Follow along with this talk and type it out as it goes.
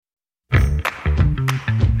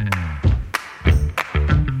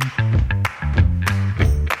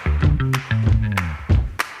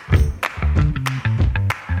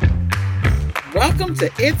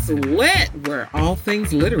to It's Lit, where all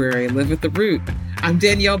things literary live at the root. I'm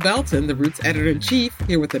Danielle Belton, the Root's editor-in-chief,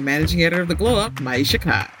 here with the managing editor of The Glow Up, Maisha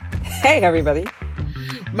Kai. Hey, everybody.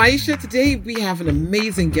 Maisha, today we have an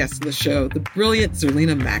amazing guest on the show, the brilliant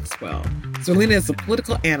Zerlina Maxwell. Zerlina is a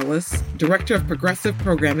political analyst, director of progressive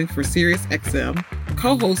programming for SiriusXM,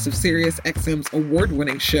 co-host of SiriusXM's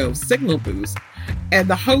award-winning show, Signal Boost, and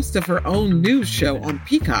the host of her own news show on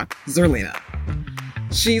Peacock, Zerlina.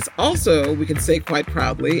 She's also, we can say quite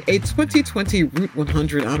proudly, a 2020 Root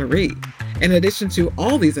 100 honoree. In addition to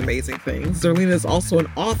all these amazing things, Zerlina is also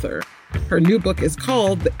an author. Her new book is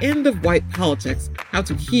called The End of White Politics, How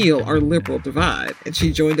to Heal Our Liberal Divide, and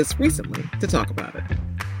she joined us recently to talk about it.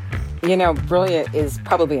 You know, brilliant is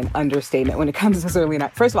probably an understatement when it comes to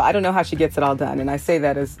Zerlina. First of all, I don't know how she gets it all done, and I say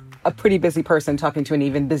that as a pretty busy person talking to an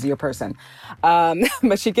even busier person.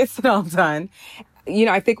 But she gets it all done. You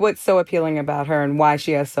know, I think what's so appealing about her and why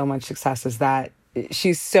she has so much success is that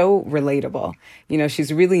she's so relatable. You know,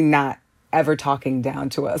 she's really not ever talking down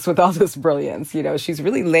to us with all this brilliance. You know, she's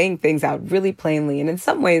really laying things out really plainly. And in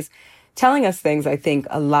some ways, telling us things I think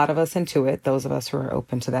a lot of us intuit, those of us who are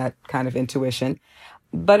open to that kind of intuition,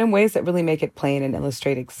 but in ways that really make it plain and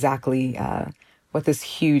illustrate exactly what this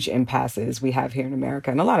huge impasse is we have here in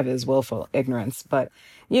America. And a lot of it is willful ignorance. But,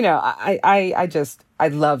 you know, I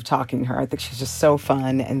love talking to her. I think she's just so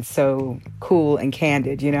fun and so cool and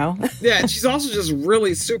candid, you know? Yeah, and she's also just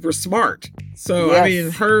really super smart. So, yes. I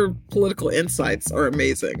mean, her political insights are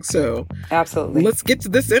amazing. So, absolutely. Let's get to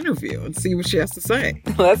this interview and see what she has to say.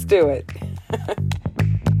 Let's do it.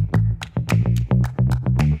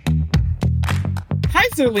 Hi,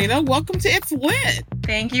 Zerlina. Welcome to It's Lit.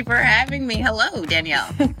 Thank you for having me. Hello, Danielle.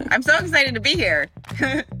 I'm so excited to be here.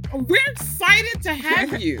 We're excited to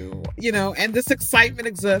have you, you know, and this excitement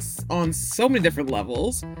exists on so many different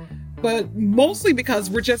levels, but mostly because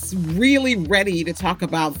we're just really ready to talk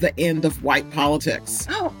about the end of white politics.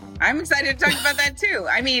 Oh, I'm excited to talk about that too.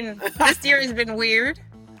 I mean, this year has been weird.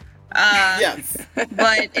 Yes.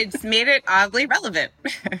 But it's made it oddly relevant.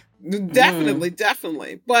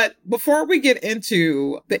 Definitely. But before we get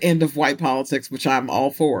into the end of white politics, which I'm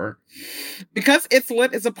all for, because It's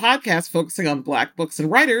Lit is a podcast focusing on Black books and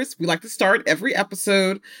writers, we like to start every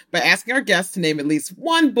episode by asking our guests to name at least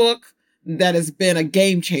one book that has been a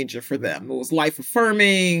game changer for them. It was life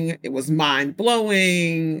affirming. It was mind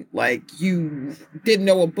blowing. Like, you didn't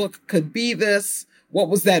know a book could be this. What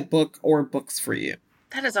was that book or books for you?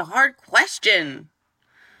 That is a hard question.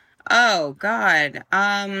 Oh, God.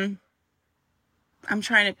 I'm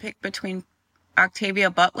trying to pick between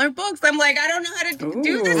Octavia Butler books. I'm like, I don't know how to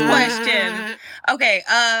do this question. Okay.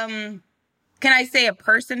 Can I say a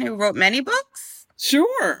person who wrote many books?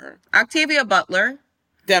 Sure. Octavia Butler.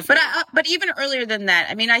 Definitely. But even earlier than that,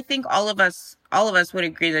 I mean, I think all of us would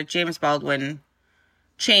agree that James Baldwin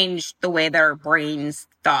changed the way that our brains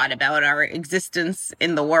thought about our existence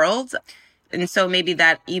in the world. And so maybe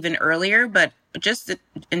that even earlier, but just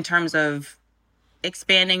in terms of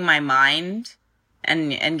expanding my mind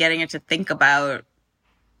and getting it to think about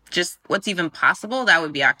just what's even possible, that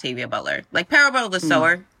would be Octavia Butler. Like Parable of the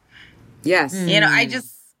Sower. Yes. You know, I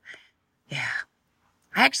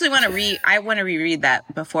actually want to reread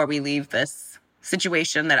that before we leave this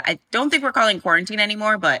situation that I don't think we're calling quarantine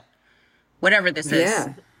anymore, but whatever this is.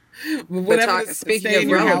 Yeah. Whatever this speaking stay of in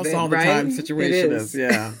your relevant, house all the right? time situation is.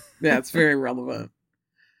 Yeah. Yeah, it's very relevant.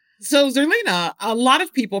 So, Zerlina, a lot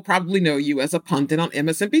of people probably know you as a pundit on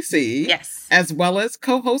MSNBC. Yes. As well as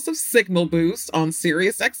co-host of Signal Boost on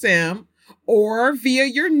SiriusXM, or via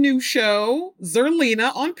your new show,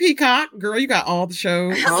 Zerlina on Peacock. Girl, you got all the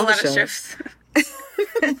shows. All the shows.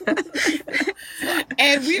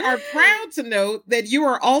 And we are proud to note that you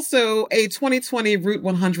are also a 2020 Root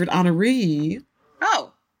 100 honoree.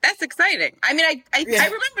 Oh, that's exciting. I mean, I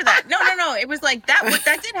remember that. No. It was like that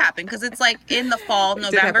did happen because it's like in the fall,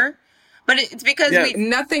 November. But it's because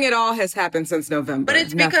nothing at all has happened since November. But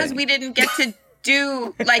it's because we didn't get to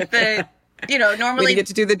do like the, you know, normally. We didn't get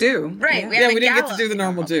to do the do. Right. Yeah. We didn't get to do the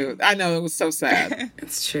normal do. I know, it was so sad.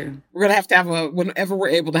 It's true. We're going to have whenever we're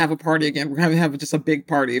able to have a party again, we're going to have just a big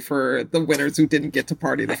party for the winners who didn't get to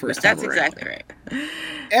party the first time. That's exactly right.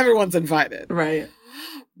 Everyone's invited. Right.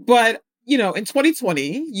 But, you know, in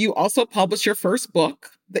 2020, you also published your first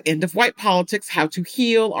book, The End of White Politics, How to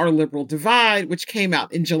Heal Our Liberal Divide, which came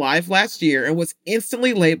out in July of last year and was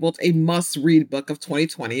instantly labeled a must-read book of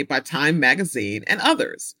 2020 by Time Magazine and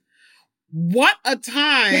others. What a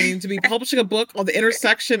time to be publishing a book on the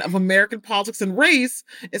intersection of American politics and race,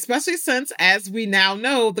 especially since, as we now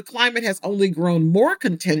know, the climate has only grown more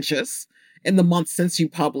contentious in the months since you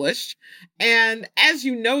published. And as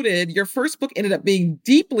you noted, your first book ended up being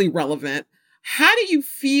deeply relevant How do you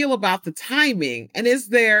feel about the timing? And is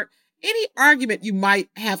there any argument you might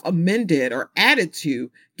have amended or added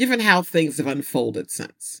to, given how things have unfolded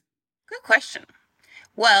since? Good question.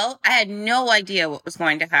 Well, I had no idea what was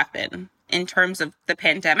going to happen in terms of the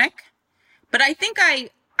pandemic, but I think I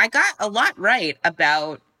got a lot right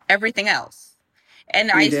about everything else. And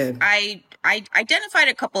I identified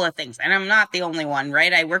a couple of things, and I'm not the only one,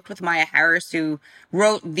 right? I worked with Maya Harris, who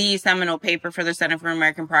wrote the seminal paper for the Center for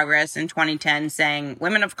American Progress in 2010, saying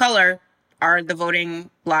women of color are the voting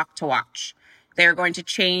bloc to watch. They're going to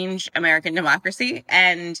change American democracy,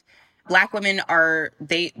 and Black women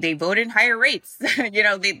they vote in higher rates.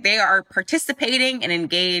 They are participating and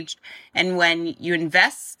engaged. And when you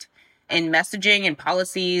invest in messaging and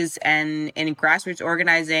policies and in grassroots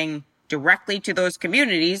organizing directly to those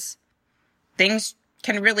communities, things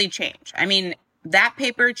can really change. I mean, that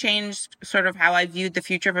paper changed sort of how I viewed the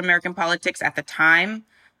future of American politics at the time.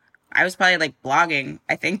 I was probably like blogging,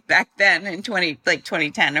 I think, back then in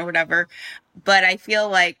 2010 or whatever. But I feel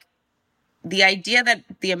like the idea that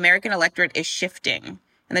the American electorate is shifting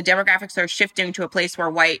and the demographics are shifting to a place where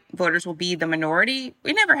white voters will be the minority,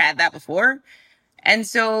 we never had that before. And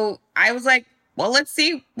so I was like, well, let's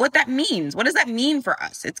see what that means. What does that mean for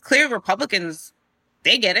us? It's clear Republicans,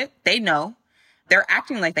 they get it. They know. They're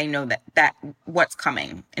acting like they know that what's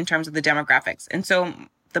coming in terms of the demographics. And so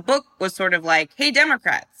the book was sort of like, hey,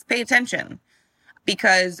 Democrats, pay attention,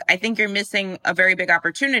 because I think you're missing a very big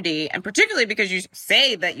opportunity. And particularly because you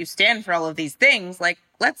say that you stand for all of these things, like,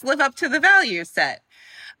 let's live up to the value set.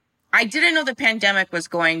 I didn't know the pandemic was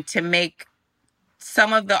going to make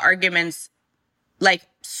some of the arguments like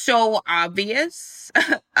so obvious.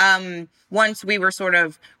 Once we were sort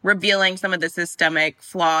of revealing some of the systemic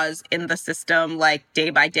flaws in the system, like day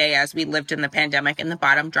by day as we lived in the pandemic and the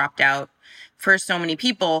bottom dropped out for so many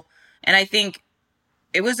people. And I think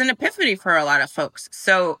it was an epiphany for a lot of folks.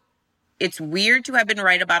 So it's weird to have been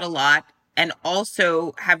right about a lot and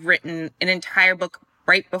also have written an entire book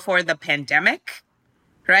right before the pandemic,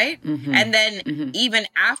 right? Mm-hmm. And then even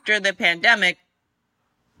after the pandemic,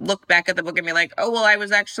 look back at the book and be like, oh, well, I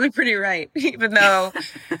was actually pretty right, even though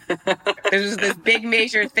there's this big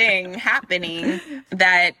major thing happening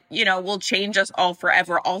that, will change us all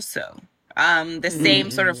forever also. The same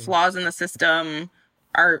sort of flaws in the system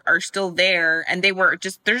are still there, and they're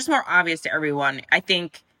just more obvious to everyone. I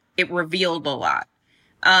think it revealed a lot.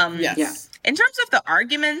 Yes. In terms of the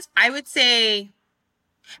arguments, I would say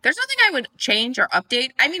there's nothing I would change or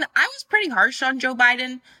update. I mean, I was pretty harsh on Joe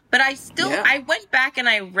Biden, but I went back and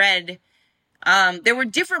I read, there were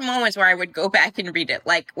different moments where I would go back and read it.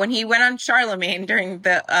 Like when he went on Charlemagne during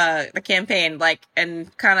the campaign, like,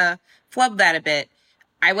 and kind of flubbed that a bit.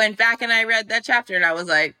 I went back and I read that chapter and I was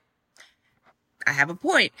like, I have a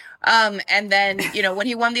point. And then, when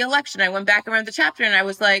he won the election, I went back and read the chapter and I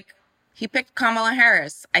was like, he picked Kamala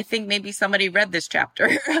Harris. I think maybe somebody read this chapter.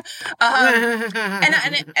 And I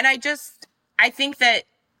think that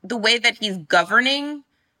the way that he's governing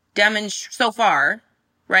so far,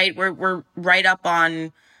 right? We're right up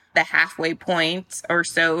on the halfway point or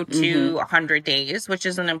so to 100 days, which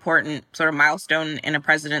is an important sort of milestone in a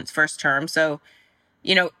president's first term. So,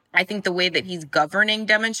 I think the way that he's governing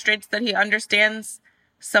demonstrates that he understands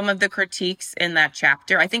some of the critiques in that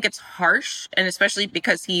chapter. I think it's harsh, and especially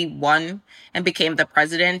because he won and became the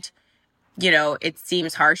president, it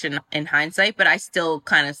seems harsh in hindsight, but I still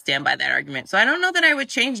kind of stand by that argument. So I don't know that I would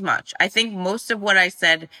change much. I think most of what I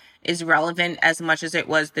said is relevant as much as it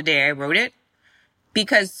was the day I wrote it,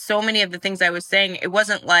 because so many of the things I was saying, it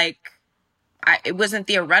wasn't like, it wasn't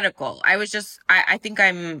theoretical. I think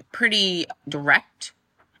I'm pretty direct.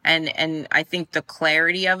 And I think the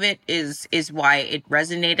clarity of it is why it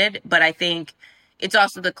resonated. But I think it's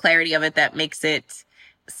also the clarity of it that makes it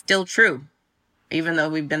still true, even though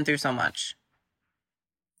we've been through so much.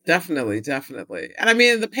 Definitely. And I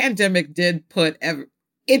mean, the pandemic did put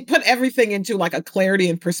everything into like a clarity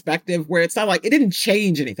and perspective where it's not like it didn't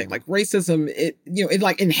change anything. Like racism, it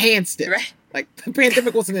like enhanced it. Right. Like the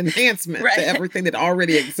pandemic was an enhancement to everything that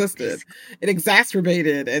already existed. It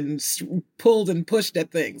exacerbated and pulled and pushed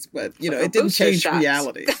at things, but it didn't change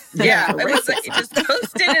reality. Yeah, it was like, just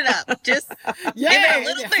posted it up. Just give it a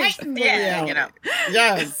little boost. Yeah,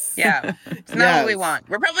 Yes. Yeah. It's not what we want.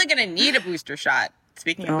 We're probably going to need a booster shot.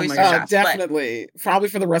 Speaking of booster shots. Definitely. Probably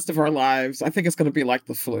for the rest of our lives. I think it's going to be like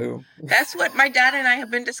the flu. That's what my dad and I have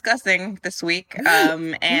been discussing this week.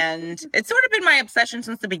 And it's sort of been my obsession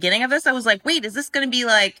since the beginning of this. I was like, wait, is this going to be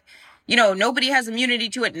like, nobody has immunity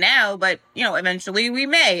to it now, but, eventually we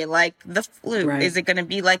may, like the flu. Right. Is it going to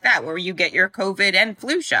be like that where you get your COVID and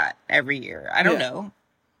flu shot every year? I don't know.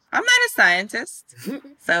 I'm not a scientist.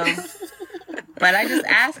 So But I just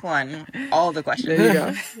ask one all the questions.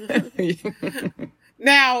 There you go.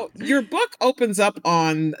 Now, your book opens up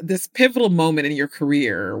on this pivotal moment in your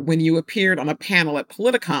career when you appeared on a panel at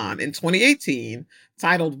Politicon in 2018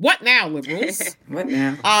 titled, "What Now, Liberals?" What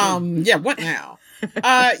now? What now?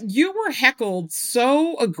 You were heckled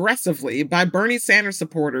so aggressively by Bernie Sanders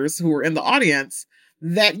supporters who were in the audience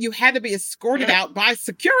that you had to be escorted out by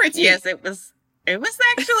security. Yes, it was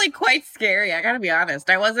actually quite scary. I gotta be honest.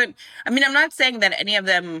 I'm not saying that any of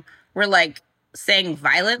them were like saying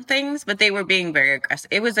violent things, but they were being very aggressive.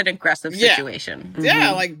 It was an aggressive situation.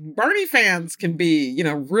 Yeah, like Bernie fans can be,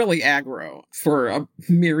 really aggro for a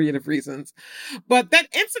myriad of reasons. But that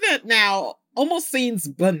incident now almost seems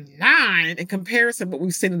benign in comparison to what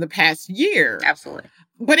we've seen in the past year. Absolutely.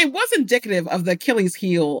 But it was indicative of the Achilles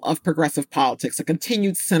heel of progressive politics, a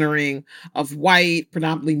continued centering of white,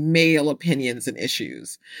 predominantly male opinions and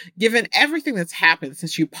issues. Given everything that's happened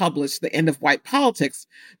since you published The End of White Politics,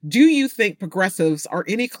 do you think progressives are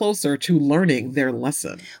any closer to learning their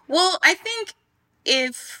lesson? Well, I think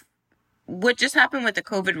if what just happened with the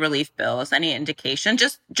COVID relief bill is any indication,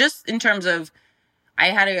 just in terms of, I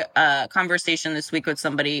had a conversation this week with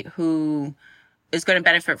somebody who is going to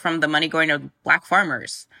benefit from the money going to Black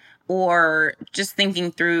farmers, or just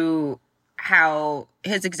thinking through how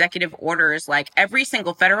his executive orders, like every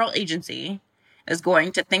single federal agency is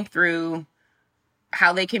going to think through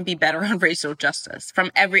how they can be better on racial justice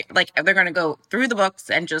from they're going to go through the books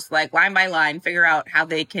and just like line by line, figure out how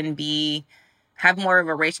they can have more of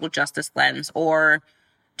a racial justice lens, or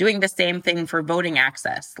doing the same thing for voting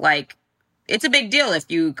access. Like, it's a big deal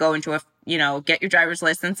if you go into get your driver's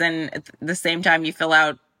license and at the same time you fill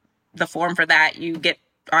out the form for that, you get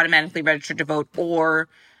automatically registered to vote. Or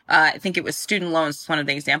I think it was student loans, one of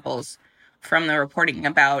the examples from the reporting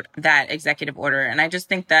about that executive order. And I just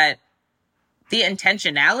think that the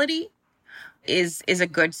intentionality is a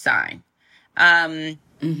good sign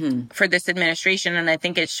for this administration. And I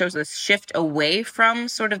think it shows a shift away from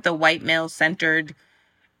sort of the white male-centered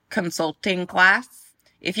consulting class,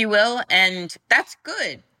 if you will. And that's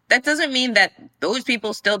good. That doesn't mean that those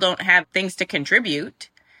people still don't have things to contribute.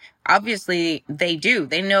 Obviously, they do.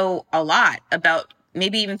 They know a lot about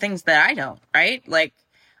maybe even things that I don't, right? Like,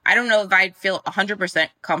 I don't know if I'd feel 100%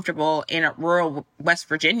 comfortable in rural West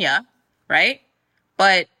Virginia, right?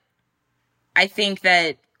 But I think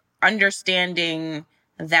that understanding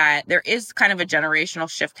that there is kind of a generational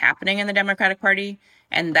shift happening in the Democratic Party,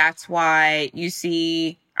 and that's why you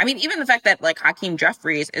see, even the fact that like Hakeem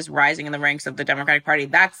Jeffries is rising in the ranks of the Democratic Party,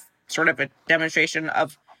 that's sort of a demonstration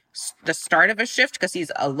of the start of a shift, because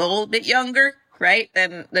he's a little bit younger, right,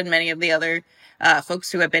 than many of the other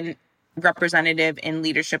folks who have been representative in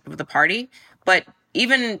leadership of the party. But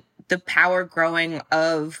even the power growing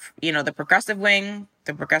of, the progressive wing,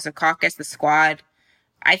 the progressive caucus, the squad,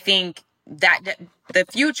 I think that the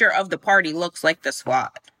future of the party looks like the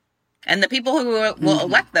squad. And the people who will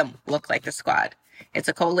elect them look like the squad. It's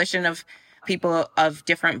a coalition of people of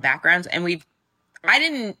different backgrounds. And I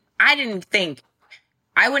didn't think,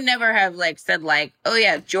 I would never have said oh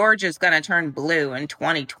yeah, George is going to turn blue in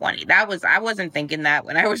 2020. I wasn't thinking that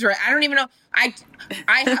when I was, I don't even know. I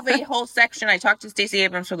have a whole section. I talked to Stacey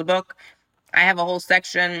Abrams for the book. I have a whole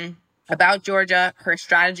section about Georgia, her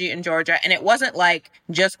strategy in Georgia. And it wasn't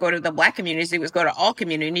just go to the Black communities. It was go to all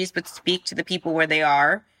communities, but speak to the people where they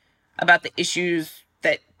are about the issues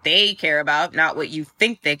that they care about, not what you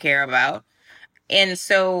think they care about. And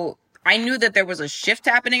so I knew that there was a shift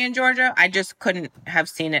happening in Georgia. I just couldn't have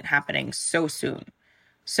seen it happening so soon.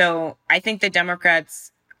 So I think the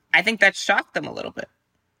Democrats, that shocked them a little bit.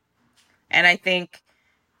 And I think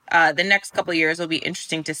the next couple of years will be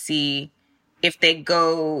interesting to see if they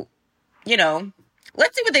go,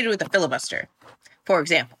 let's see what they do with the filibuster, for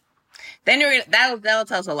example. Then that'll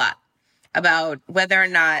tell us a lot about whether or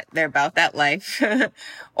not they're about that life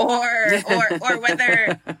or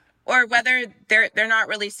whether they're not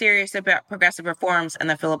really serious about progressive reforms, and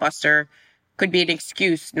the filibuster could be an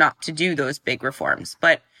excuse not to do those big reforms.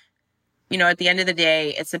 But, at the end of the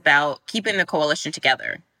day, it's about keeping the coalition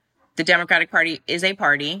together. The Democratic Party is a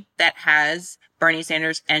party that has Bernie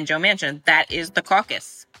Sanders and Joe Manchin. That is the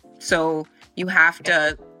caucus. So you have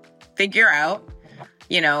to figure out,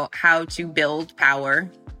 how to build power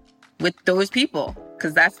with those people,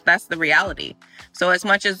 because that's the reality. So as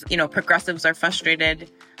much as, progressives are frustrated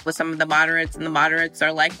with some of the moderates, and the moderates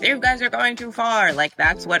are like, you guys are going too far.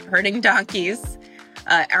 That's what herding donkeys.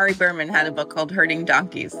 Ari Berman had a book called Herding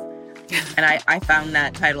Donkeys. And I found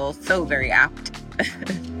that title so very apt.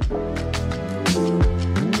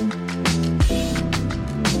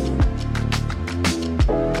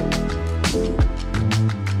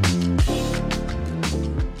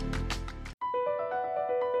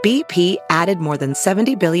 BP added more than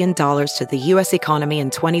 $70 billion to the U.S. economy in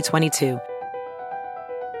 2022.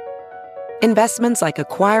 Investments like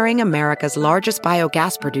acquiring America's largest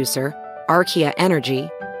biogas producer, Archaea Energy,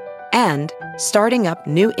 and starting up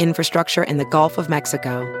new infrastructure in the Gulf of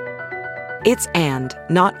Mexico. It's and,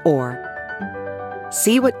 not or.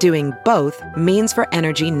 See what doing both means for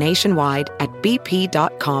energy nationwide at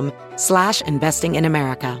bp.com/investing in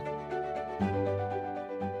America.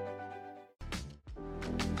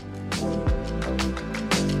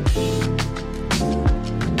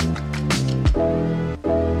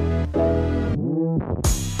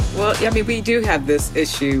 Well, I mean, we do have this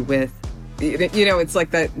issue with, it's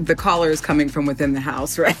like that the caller is coming from within the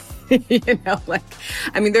house, right?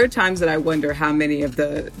 There are times that I wonder how many of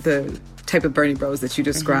the type of Bernie bros that you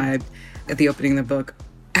described at the opening of the book,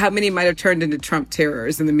 how many might have turned into Trump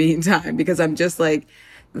terrors in the meantime, because I'm just like,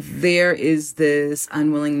 there is this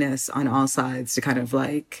unwillingness on all sides to kind of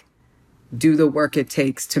like do the work it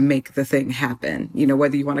takes to make the thing happen,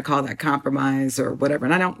 whether you want to call that compromise or whatever.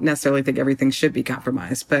 And I don't necessarily think everything should be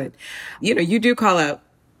compromised, but, you do call out,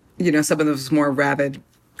 some of those more rabid,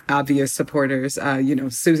 obvious supporters.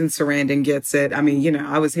 Susan Sarandon gets it. I mean,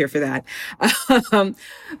 I was here for that.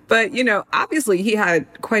 But, obviously he had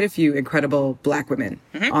quite a few incredible Black women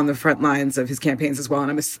on the front lines of his campaigns as well.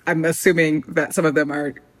 And I'm assuming that some of them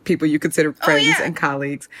are people you consider friends and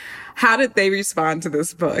colleagues. How did they respond to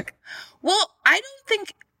this book? Well, I don't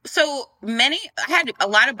think so. I had a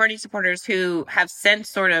lot of Bernie supporters who have since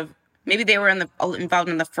sort of, maybe they were involved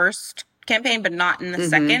in the first campaign, but not in the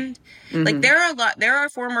second. Like there are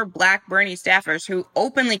former Black Bernie staffers who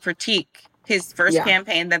openly critique his first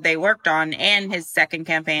campaign that they worked on and his second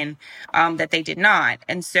campaign that they did not.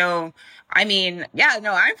 And so, I mean,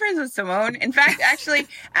 I'm friends with Simone. In fact, actually,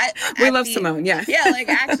 we love Simone. Yeah. Yeah. Like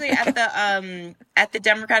actually at the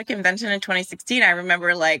Democratic convention in 2016, I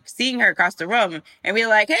remember like seeing her across the room and we were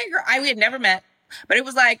like, hey girl, we had never met, but it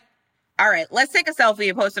was like, all right, let's take a selfie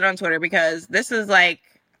and post it on Twitter because this is like,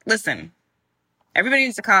 listen, everybody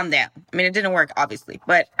needs to calm down. I mean, it didn't work obviously,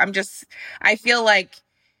 but I feel like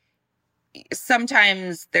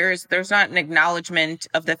sometimes there's not an acknowledgement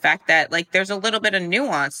of the fact that like there's a little bit of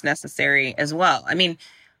nuance necessary as well. I mean,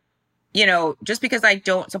 just because I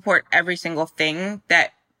don't support every single thing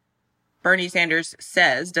that Bernie Sanders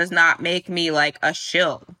says does not make me like a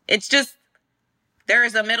shill. It's just there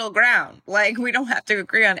is a middle ground. Like we don't have to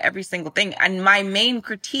agree on every single thing. And my main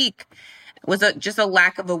critique was just a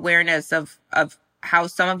lack of awareness of how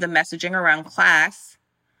some of the messaging around class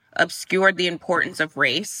obscured the importance of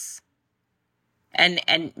race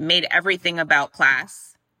and made everything about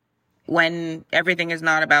class when everything is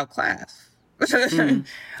not about class. Right.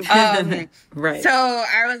 So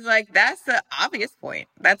I was like, that's the obvious point.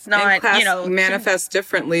 That's not, and class manifests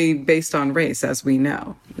differently based on race, as we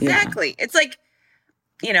know. Exactly. Yeah. It's like,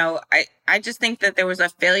 I just think that there was a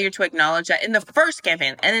failure to acknowledge that in the first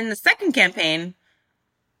campaign. And in the second campaign,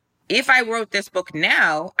 if I wrote this book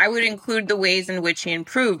now, I would include the ways in which he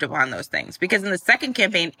improved upon those things. Because in the second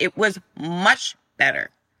campaign, it was much better.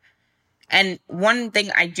 And one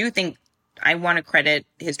thing I do think I want to credit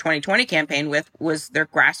his 2020 campaign with was their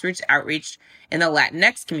grassroots outreach in the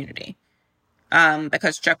Latinx community.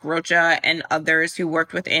 Because Chuck Rocha and others who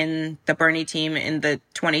worked within the Bernie team in the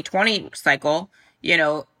 2020 cycle,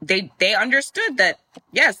 they understood that,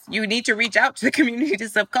 yes, you need to reach out to the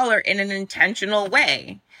communities of color in an intentional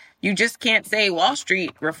way. You just can't say Wall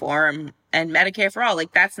Street reform and Medicare for all.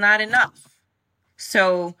 Like, that's not enough.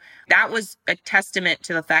 So that was a testament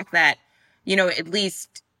to the fact that, at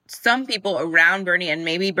least some people around Bernie and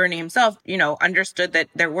maybe Bernie himself, understood that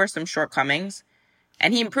there were some shortcomings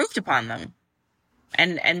and he improved upon them.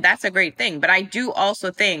 And that's a great thing. But I do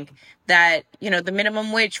also think that, the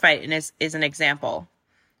minimum wage fight is an example.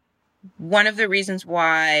 One of the reasons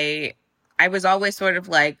why I was always sort of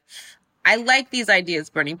like, I like these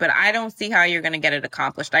ideas, Bernie, but I don't see how you're going to get it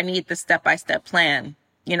accomplished. I need the step-by-step plan.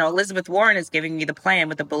 Elizabeth Warren is giving me the plan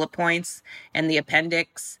with the bullet points and the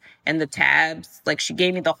appendix and the tabs. Like, she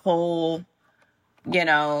gave me the whole,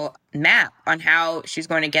 map on how she's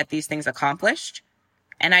going to get these things accomplished.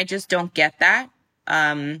 And I just don't get that.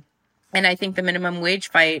 And I think the minimum wage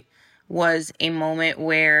fight was a moment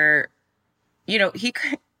where, he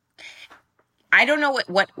could, I don't know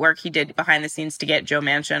what work he did behind the scenes to get Joe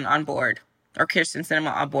Manchin on board or Kirsten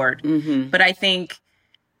Sinema on board. Mm-hmm. But I think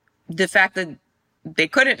the fact that they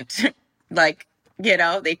couldn't, they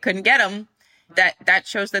couldn't get him, that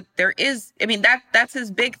shows that there is, that's his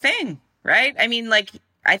big thing, right?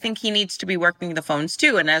 I think he needs to be working the phones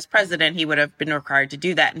too. And as president, he would have been required to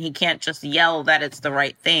do that. And he can't just yell that it's the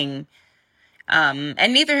right thing.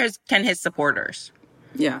 And neither can his supporters.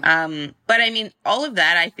 Yeah. But I mean, all of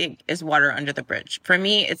that I think is water under the bridge. For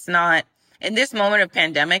me, it's not, in this moment of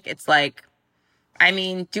pandemic, it's like, I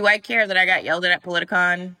mean, do I care that I got yelled at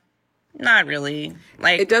Politicon? Not really.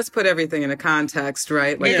 Like, it does put everything in a context,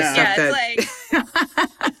 right? Like the stuff it's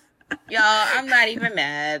like, y'all, I'm not even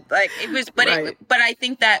mad. Like, it was, but right. but I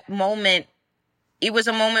think that moment, it was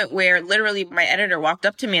a moment where literally my editor walked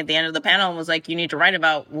up to me at the end of the panel and was like, "You need to write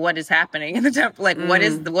about what is happening in the temple. Like,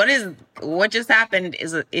 what just happened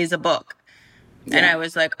is a book." Yeah. And I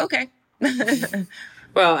was like, okay.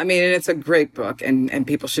 Well, I mean, it's a great book, and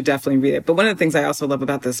people should definitely read it. But one of the things I also love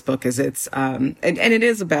about this book is it's, and it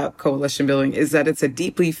is about coalition building, is that it's a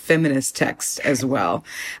deeply feminist text as well.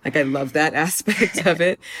 Like, I love that aspect of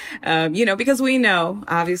it. Because we know,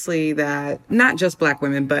 obviously, that not just Black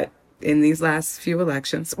women, but in these last few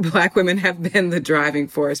elections, Black women have been the driving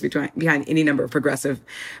force behind any number of progressive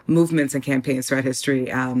movements and campaigns throughout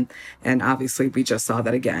history. And obviously, we just saw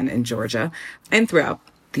that again in Georgia and throughout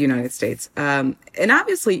the United States. And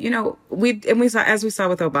obviously, we saw, as we saw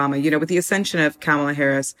with Obama, with the ascension of Kamala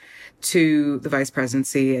Harris to the vice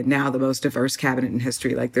presidency and now the most diverse cabinet in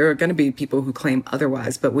history, like there are going to be people who claim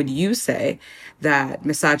otherwise. But would you say that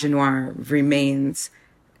misogynoir remains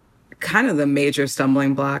kind of the major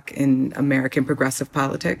stumbling block in American progressive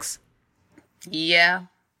politics? Yeah.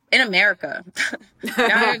 In America.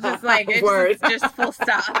 It's just like, it's just full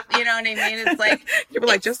stop. You know what I mean? It's like, you were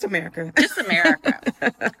like, just America. Just America.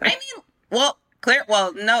 I mean,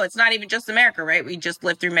 no, it's not even just America, right? We just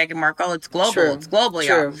lived through Meghan Markle. It's global. True. It's global,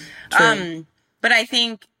 True. y'all. True. But I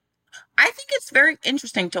think it's very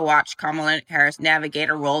interesting to watch Kamala Harris navigate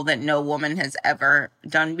a role that no woman has ever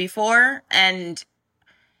done before. And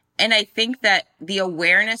I think that the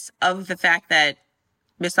awareness of the fact that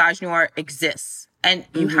misogynoir exists and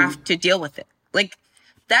you have to deal with it. Like,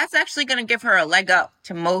 that's actually going to give her a leg up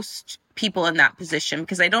to most people in that position,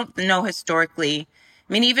 because I don't know historically,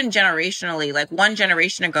 I mean, even generationally, like one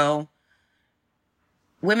generation ago,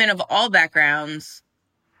 women of all backgrounds,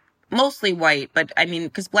 mostly white, but I mean,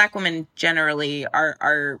 because Black women generally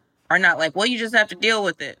are not like, well, you just have to deal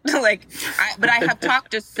with it. But I have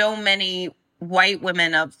talked to so many white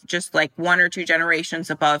women of just like one or two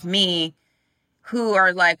generations above me who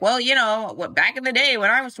are like, well, back in the day when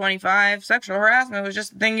I was 25, sexual harassment was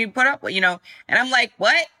just the thing you put up with, And I'm like,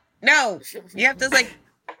 what? No, you have to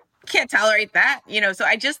can't tolerate that, So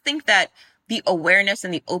I just think that the awareness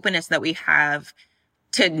and the openness that we have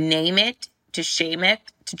to name it, to shame it,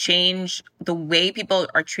 to change the way people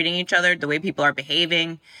are treating each other, the way people are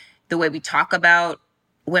behaving, the way we talk about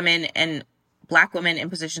women and Black women in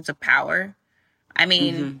positions of power. I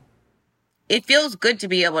mean, it feels good to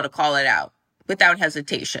be able to call it out without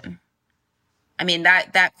hesitation. I mean,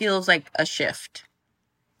 that feels like a shift.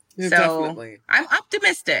 Yeah, so definitely. I'm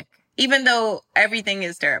optimistic, even though everything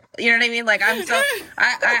is terrible. You know what I mean? Like,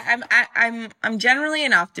 I'm generally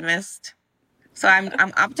an optimist. So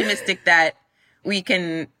I'm optimistic that we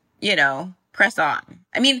can, press on.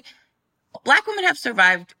 I mean, Black women have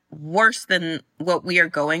survived worse than what we are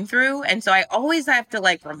going through. And so I always have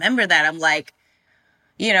to remember that. I'm like,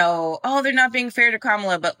 oh, they're not being fair to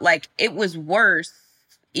Kamala, but it was worse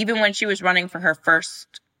even when she was running for her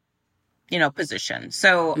first, position.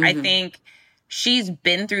 So I think she's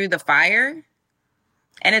been through the fire,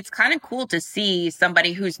 and it's kind of cool to see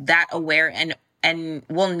somebody who's that aware and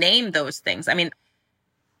will name those things. I mean,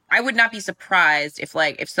 I would not be surprised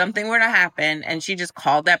if something were to happen and she just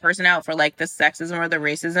called that person out for the sexism or the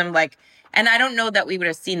racism, and I don't know that we would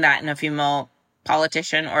have seen that in a female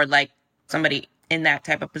politician or somebody in that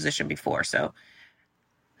type of position before. So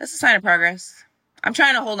that's a sign of progress. I'm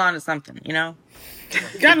trying to hold on to something, You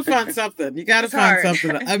gotta find something. You gotta find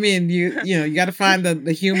something. I mean, you gotta find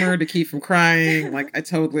the humor to keep from crying. I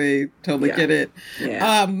totally get it.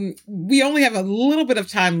 Yeah. We only have a little bit of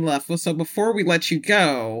time left. So before we let you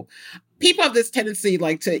go, people have this tendency,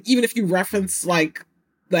 to, even if you reference,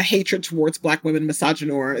 the hatred towards Black women,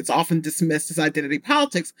 misogynoir, it's often dismissed as identity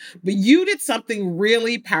politics. But you did something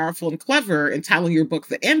really powerful and clever in titling your book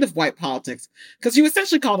The End of White Politics, because you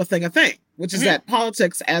essentially called a thing, which is that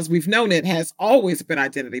politics, as we've known it, has always been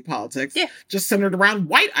identity politics, just centered around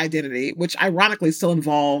white identity, which ironically still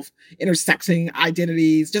involve intersecting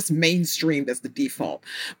identities, just mainstreamed as the default.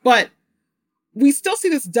 But we still see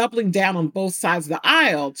this doubling down on both sides of the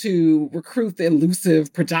aisle to recruit the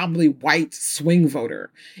elusive, predominantly white swing voter.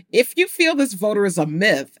 If you feel this voter is a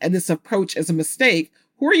myth and this approach is a mistake,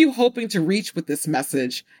 who are you hoping to reach with this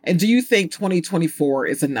message? And do you think 2024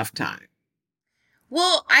 is enough time?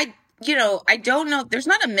 Well, I don't know. There's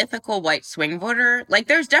not a mythical white swing voter. Like,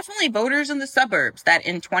 there's definitely voters in the suburbs that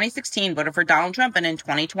in 2016 voted for Donald Trump, and in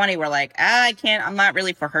 2020 were like, I'm not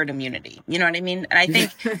really for herd immunity. You know what I mean? And I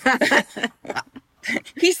think he told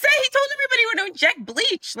everybody to inject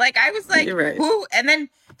bleach. Like, I was like, Right. who? And then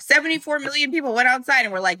 74 million people went outside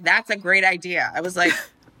and were like, that's a great idea. I was like,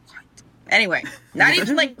 what? Anyway, not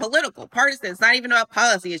even like political, partisan. It's not even about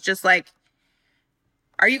policy. It's just like,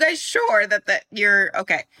 are you guys sure that you're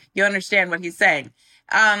okay? You understand what he's saying.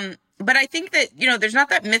 But I think that, there's not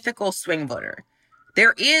that mythical swing voter.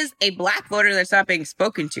 There is a black voter that's not being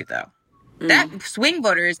spoken to, though. That swing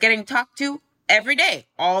voter is getting talked to every day,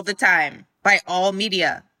 all the time, by all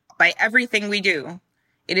media, by everything we do.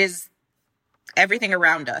 It is everything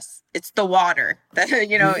around us. It's the water that,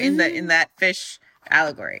 in that fish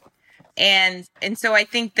allegory. And so I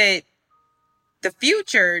think that the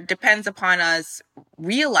future depends upon us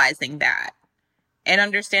realizing that and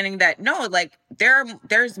understanding that, no, like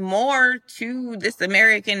there's more to this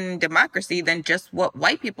American democracy than just what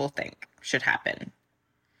white people think should happen.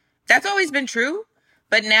 That's always been true,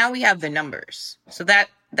 but now we have the numbers. So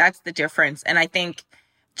that's the difference. And I think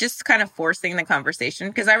just kind of forcing the conversation,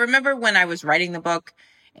 because I remember when I was writing the book,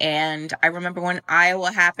 and I remember when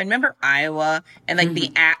Iowa happened. Remember Iowa? And like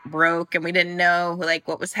the app broke and we didn't know like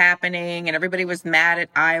what was happening. And everybody was mad at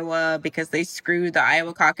Iowa because they screwed the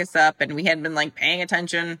Iowa caucus up. And we hadn't been like paying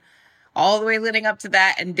attention all the way leading up to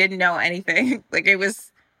that and didn't know anything. Like, it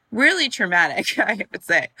was really traumatic, I would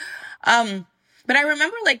say. But I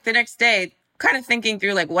remember like the next day kind of thinking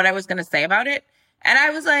through like what I was going to say about it. And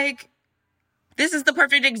I was like, this is the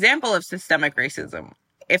perfect example of systemic racism,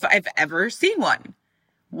 if I've ever seen one.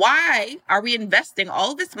 Why are we investing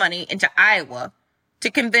all this money into Iowa to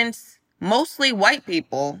convince mostly white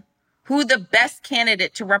people who the best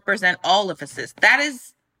candidate to represent all of us is? That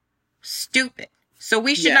is stupid. So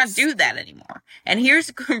we should not do that anymore. And here's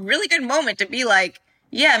a really good moment to be like,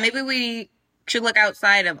 yeah, maybe we should look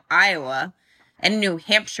outside of Iowa and New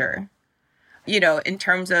Hampshire, in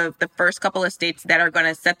terms of the first couple of states that are going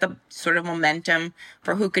to set the sort of momentum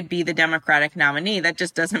for who could be the Democratic nominee. That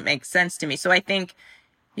just doesn't make sense to me. So I think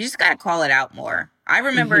you just got to call it out more. I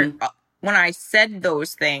remember when I said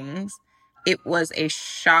those things, it was a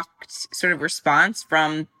shocked sort of response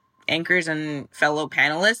from anchors and fellow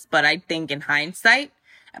panelists. But I think in hindsight,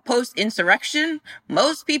 post-insurrection,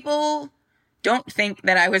 most people don't think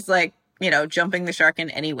that I was like, jumping the shark in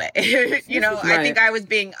any way. Right. I think I was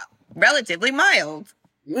being relatively mild.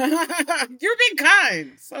 You're being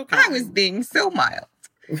kind. So kind. I was being so mild.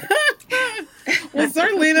 Well,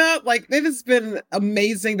 Zerlina, like, it has been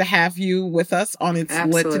amazing to have you with us on It's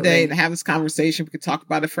Lit today and have this conversation. We could talk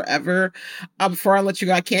about it forever. Before I let you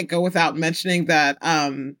go, I can't go without mentioning that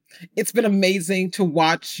it's been amazing to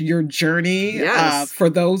watch your journey. Yes. For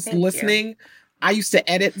those listening, I used to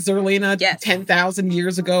edit Zerlina 10,000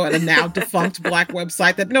 years ago at a now defunct Black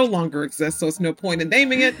website that no longer exists, so it's no point in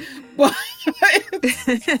naming it. But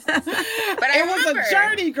it was a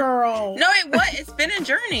journey, girl. No, it's been a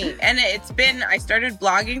journey. And I started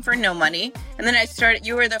blogging for no money. And then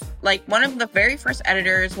you were one of the very first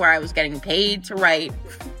editors where I was getting paid to write.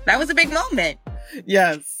 That was a big moment.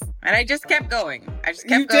 Yes. And I just kept going.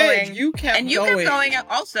 You kept going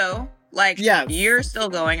also. You're still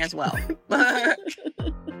going as well.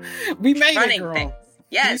 We made it, girl. Things.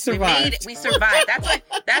 Yes, we made it. We survived. That's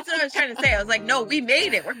what I was trying to say. I was like, no, we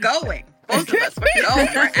made it. We're going. Both of us. We're going.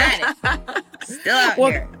 We're at it. Still out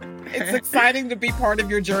here. It's exciting to be part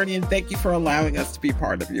of your journey, and thank you for allowing us to be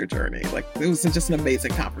part of your journey. Like, it was just an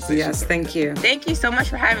amazing conversation. Yes, thank you. Thank you so much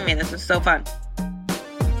for having me. This was so fun.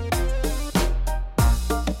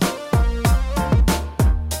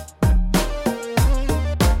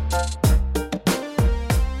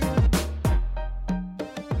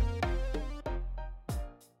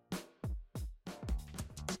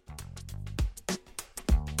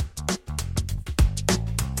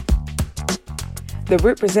 The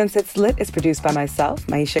Root Presents It's Lit is produced by myself,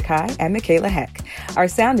 Maisha Kai, and Michaela Heck. Our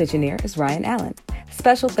sound engineer is Ryan Allen.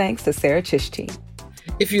 Special thanks to Sarah Chishti.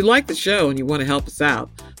 If you like the show and you want to help us out,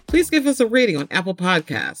 please give us a rating on Apple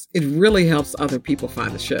Podcasts. It really helps other people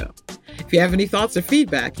find the show. If you have any thoughts or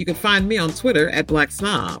feedback, you can find me on Twitter at Black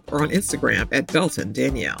Snob or on Instagram at Belton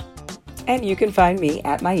Danielle. And you can find me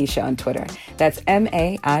at Maisha on Twitter. That's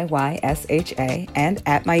MAIYSHA, and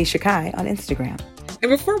at Maisha Kai on Instagram. And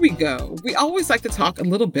before we go, we always like to talk a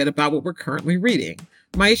little bit about what we're currently reading.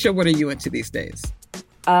 Maisha, what are you into these days?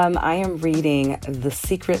 I am reading The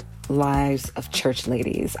Secret Lives of Church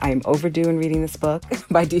Ladies. I am overdue in reading this book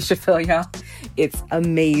by Deesha Philyaw. It's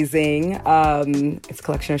amazing. It's a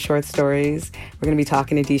collection of short stories. We're going to be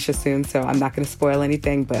talking to Deesha soon, so I'm not going to spoil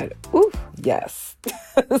anything, but ooh, yes.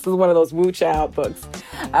 This is one of those woo child books.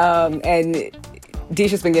 And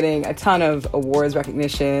Deesha's been getting a ton of awards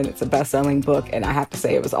recognition. It's a best-selling book, and I have to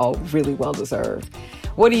say it was all really well-deserved.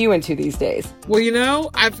 What are you into these days?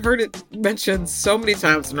 Well, I've heard it mentioned so many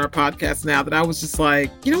times in our podcast now that I was just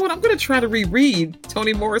like, you know what? I'm going to try to reread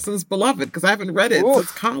Toni Morrison's Beloved because I haven't read it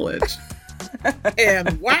since college.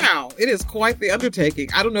 And wow, it is quite the undertaking.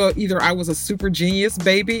 I don't know, either I was a super genius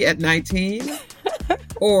baby at 19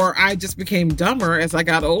 or I just became dumber as I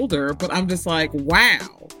got older. But I'm just like,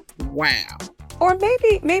 wow. Or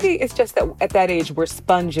maybe it's just that at that age, we're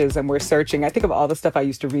sponges and we're searching. I think of all the stuff I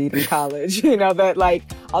used to read in college, that like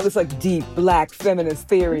all this like deep black feminist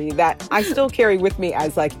theory that I still carry with me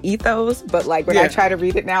as like ethos. But like when I try to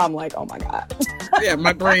read it now, I'm like, oh my God. Yeah,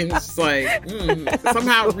 my brain is just like,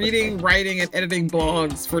 somehow reading, writing, and editing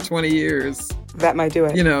blogs for 20 years. That might do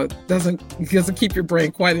it. Doesn't keep your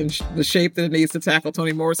brain quite in the shape that it needs to tackle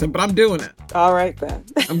Toni Morrison, but I'm doing it. All right, then.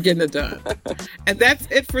 I'm getting it done. And that's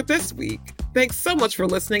it for this week. Thanks so much for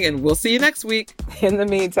listening, and we'll see you next week. In the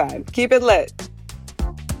meantime, keep it lit.